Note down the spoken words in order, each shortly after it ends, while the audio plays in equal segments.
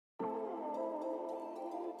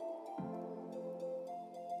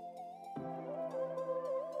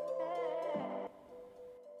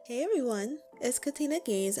Hey everyone, it's Katina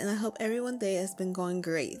Games and I hope everyone's day has been going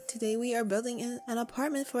great. Today we are building an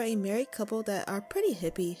apartment for a married couple that are pretty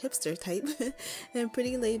hippie, hipster type, and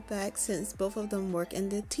pretty laid back since both of them work in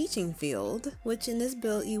the teaching field. Which in this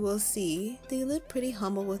build you will see, they live pretty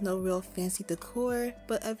humble with no real fancy decor,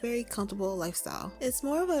 but a very comfortable lifestyle. It's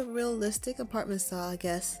more of a realistic apartment style, I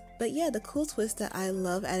guess. But yeah, the cool twist that I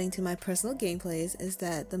love adding to my personal gameplays is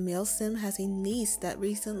that the male sim has a niece that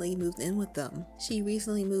recently moved in with them. She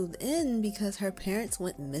recently moved in because her parents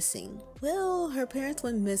went missing. Well, her parents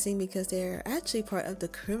went missing because they're actually part of the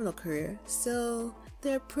criminal career, so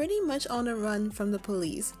they're pretty much on the run from the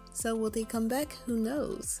police. So will they come back? Who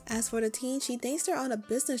knows? As for the teen, she thinks they're on a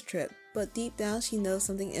business trip, but deep down she knows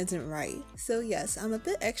something isn't right. So yes, I'm a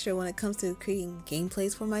bit extra when it comes to creating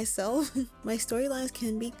gameplays for myself. My storylines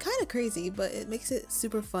can be kinda crazy, but it makes it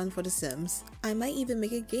super fun for the Sims. I might even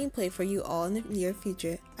make a gameplay for you all in the near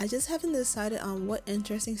future. I just haven't decided on what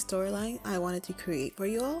interesting storyline I wanted to create for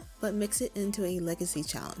you all, but mix it into a legacy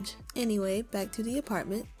challenge. Anyway, back to the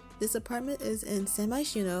apartment. This apartment is in San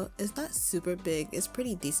Myshuno. It's not super big, it's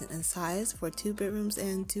pretty decent in size for 2 bedrooms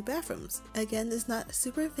and 2 bathrooms. Again, it's not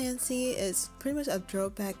super fancy, it's pretty much a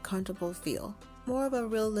throwback comfortable feel. More of a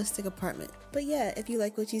realistic apartment. But yeah, if you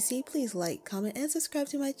like what you see, please like, comment, and subscribe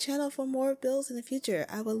to my channel for more builds in the future.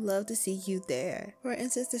 I would love to see you there. For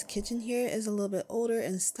instance, this kitchen here is a little bit older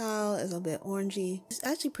in style, is a bit orangey. It's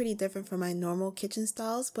actually pretty different from my normal kitchen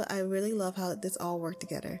styles, but I really love how this all worked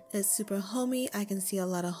together. It's super homey, I can see a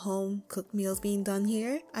lot of home cooked meals being done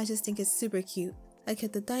here. I just think it's super cute. I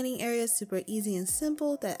kept the dining area super easy and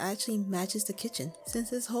simple that actually matches the kitchen.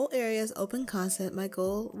 Since this whole area is open concept, my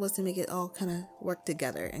goal was to make it all kind of work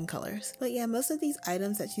together in colors. But yeah, most of these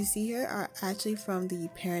items that you see here are actually from the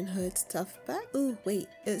Parenthood stuff pack. Ooh, wait,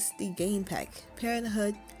 it's the game pack.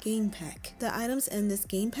 Parenthood game pack. The items in this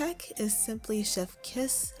game pack is simply Chef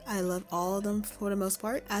Kiss. I love all of them for the most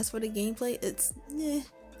part. As for the gameplay, it's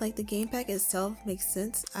Like the game pack itself makes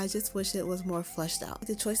sense, I just wish it was more fleshed out.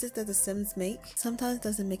 The choices that the Sims make sometimes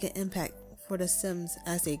doesn't make an impact for the Sims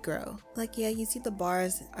as they grow. Like yeah, you see the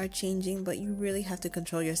bars are changing, but you really have to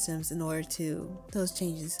control your Sims in order to those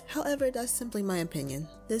changes. However, that's simply my opinion.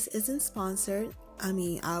 This isn't sponsored. I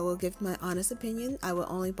mean, I will give my honest opinion. I will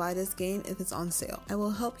only buy this game if it's on sale. I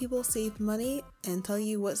will help people save money and tell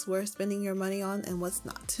you what's worth spending your money on and what's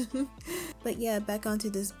not. But yeah, back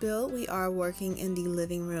onto this build, we are working in the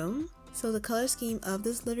living room. So the color scheme of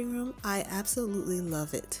this living room, I absolutely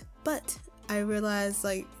love it. But I realized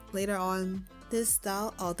like later on, this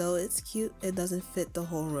style, although it's cute, it doesn't fit the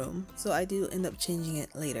whole room. So I do end up changing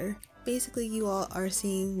it later. Basically, you all are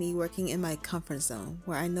seeing me working in my comfort zone,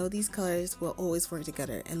 where I know these colors will always work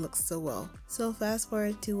together and look so well. So fast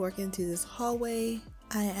forward to work into this hallway.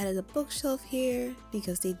 I added a bookshelf here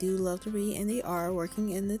because they do love to read and they are working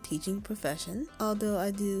in the teaching profession. Although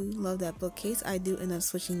I do love that bookcase, I do end up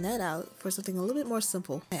switching that out for something a little bit more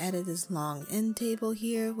simple. I added this long end table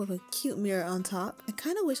here with a cute mirror on top. I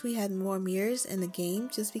kind of wish we had more mirrors in the game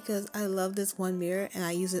just because I love this one mirror and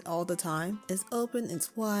I use it all the time. It's open,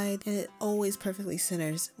 it's wide, and it always perfectly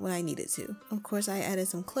centers when I need it to. Of course, I added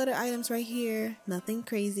some clutter items right here, nothing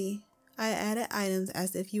crazy. I added items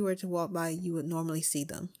as if you were to walk by, you would normally see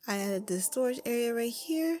them. I added this storage area right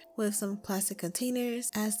here with some plastic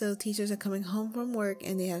containers as though teachers are coming home from work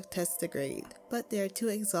and they have tests to grade. But they're too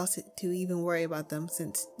exhausted to even worry about them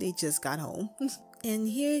since they just got home. And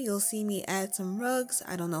here you'll see me add some rugs.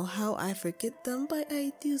 I don't know how I forget them, but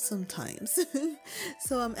I do sometimes.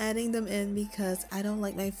 So I'm adding them in because I don't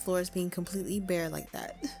like my floors being completely bare like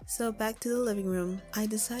that. So back to the living room. I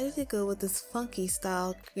decided to go with this funky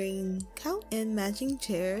style green couch and matching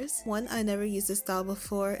chairs. 1, I never used this style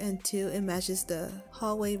before, and 2, it matches the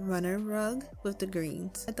hallway runner rug with the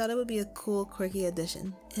greens. I thought it would be a cool quirky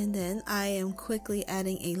addition. And then I am quickly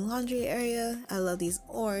adding a laundry area. I love these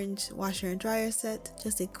orange washer and dryer set.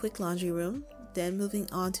 Just a quick laundry room. Then moving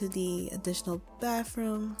on to the additional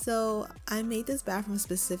bathroom. So I made this bathroom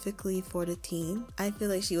specifically for the teen. I feel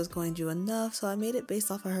like she was going through enough, so I made it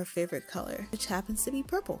based off of her favorite color, which happens to be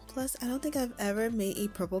purple. Plus, I don't think I've ever made a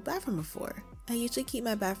purple bathroom before. I usually keep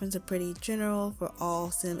my bathrooms a pretty general for all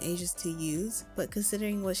sim ages to use, but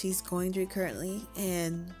considering what she's going through currently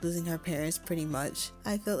and losing her parents pretty much,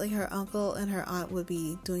 I felt like her uncle and her aunt would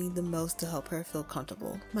be doing the most to help her feel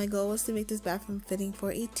comfortable. My goal was to make this bathroom fitting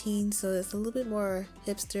for a teen, so it's a little bit more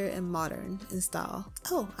hipster and modern in style.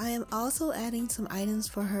 Oh, I am also adding some items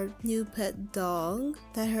for her new pet dog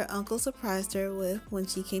that her uncle surprised her with when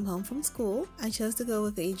she came home from school. I chose to go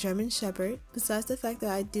with a German Shepherd. Besides the fact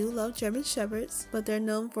that I do love German Shepherds, but they're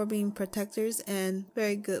known for being protectors and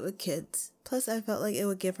very good with kids. Plus, I felt like it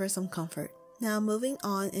would give her some comfort. Now moving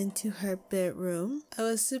on into her bedroom. I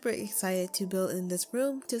was super excited to build in this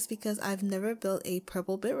room just because I've never built a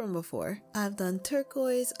purple bedroom before. I've done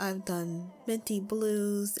turquoise, I've done minty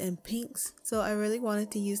blues and pinks, so I really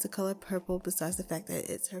wanted to use the color purple besides the fact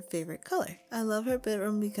that it's her favorite color. I love her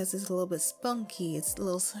bedroom because it's a little bit spunky, it's a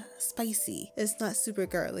little spicy, it's not super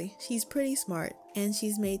girly. She's pretty smart, and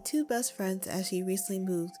she's made 2 best friends as she recently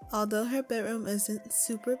moved. Although her bedroom isn't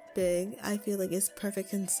super big, I feel like it's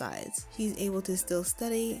perfect in size. She's able to still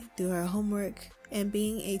study, do her homework, and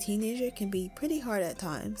being a teenager can be pretty hard at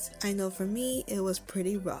times. I know for me, it was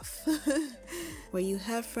pretty rough. Where you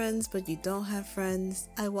have friends but you don't have friends.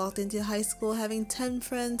 I walked into high school having 10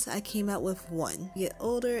 friends, I came out with 1. You get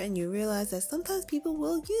older and you realize that sometimes people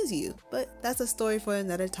will use you, but that's a story for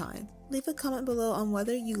another time. Leave a comment below on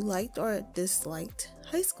whether you liked or disliked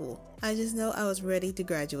high school. I just know I was ready to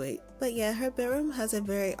graduate. But yeah, her bedroom has a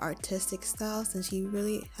very artistic style since she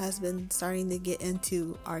really has been starting to get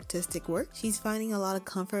into artistic work. She's finding a lot of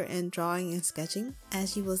comfort in drawing and sketching.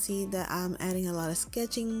 As you will see that I'm adding a lot of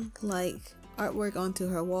sketching, like artwork onto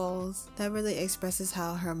her walls. That really expresses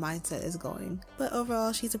how her mindset is going. But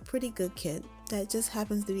overall, she's a pretty good kid that just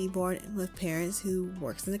happens to be born with parents who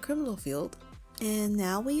works in the criminal field. And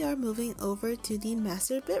now we are moving over to the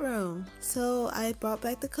master bedroom. So I brought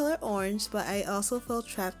back the color orange, but I also felt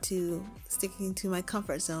trapped to sticking to my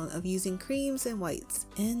comfort zone of using creams and whites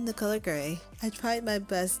in the color gray. I tried my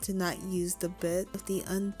best to not use the bed of the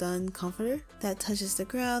undone comforter that touches the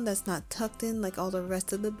ground, that's not tucked in like all the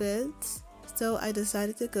rest of the beds. So I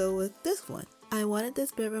decided to go with this one. I wanted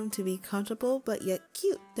this bedroom to be comfortable but yet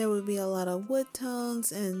cute. There would be a lot of wood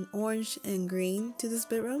tones and orange and green to this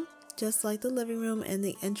bedroom, just like the living room and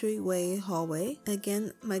the entryway hallway.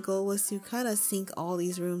 Again, my goal was to kind of sync all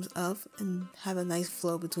these rooms up and have a nice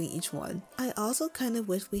flow between each one. I also kind of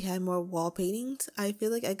wish we had more wall paintings. I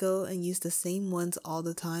feel like I go and use the same ones all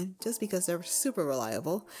the time just because they're super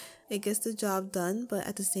reliable. It gets the job done, but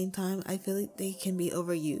at the same time, I feel like they can be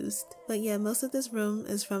overused. But yeah, most of this room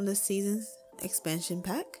is from the season's expansion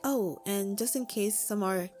pack. Oh, and just in case some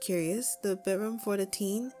are curious, the bedroom for the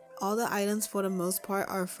teen, all the items for the most part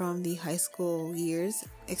are from the high school years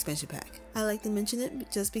expansion pack. I like to mention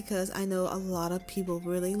it just because I know a lot of people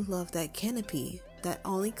really love that canopy that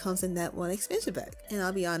only comes in that one expansion pack. And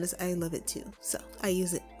I'll be honest, I love it too. So I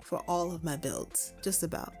use it for all of my builds, just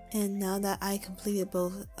about. And now that I completed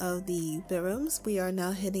both of the bedrooms, we are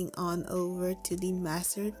now heading on over to the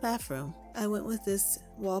master bathroom. I went with this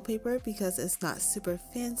wallpaper because it's not super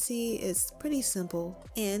fancy, it's pretty simple,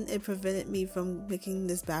 and it prevented me from making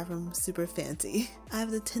this bathroom super fancy. I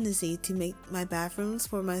have the tendency to make my bathrooms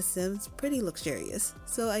for my Sims pretty luxurious,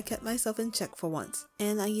 so I kept myself in check for once.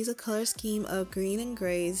 And I use a color scheme of green and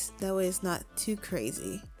grays, that way it's not too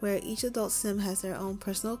crazy, where each adult Sim has their own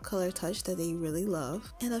personal color touch that they really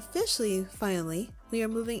love. And officially, finally, we are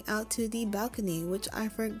moving out to the balcony, which I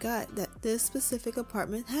forgot that this specific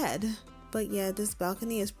apartment had. But yeah, this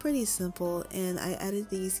balcony is pretty simple, and I added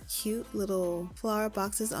these cute little flower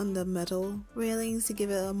boxes on the metal railings to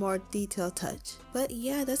give it a more detailed touch. But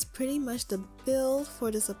yeah, that's pretty much the build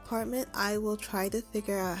for this apartment. I will try to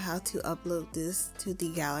figure out how to upload this to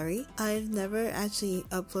the gallery. I've never actually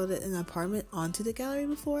uploaded an apartment onto the gallery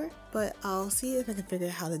before, but I'll see if I can figure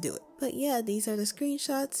out how to do it. But yeah, these are the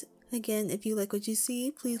screenshots. Again, if you like what you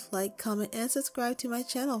see, please like, comment, and subscribe to my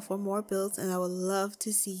channel for more builds, and I would love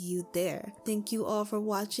to see you there. Thank you all for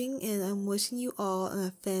watching, and I'm wishing you all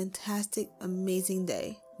a fantastic, amazing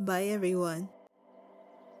day. Bye everyone.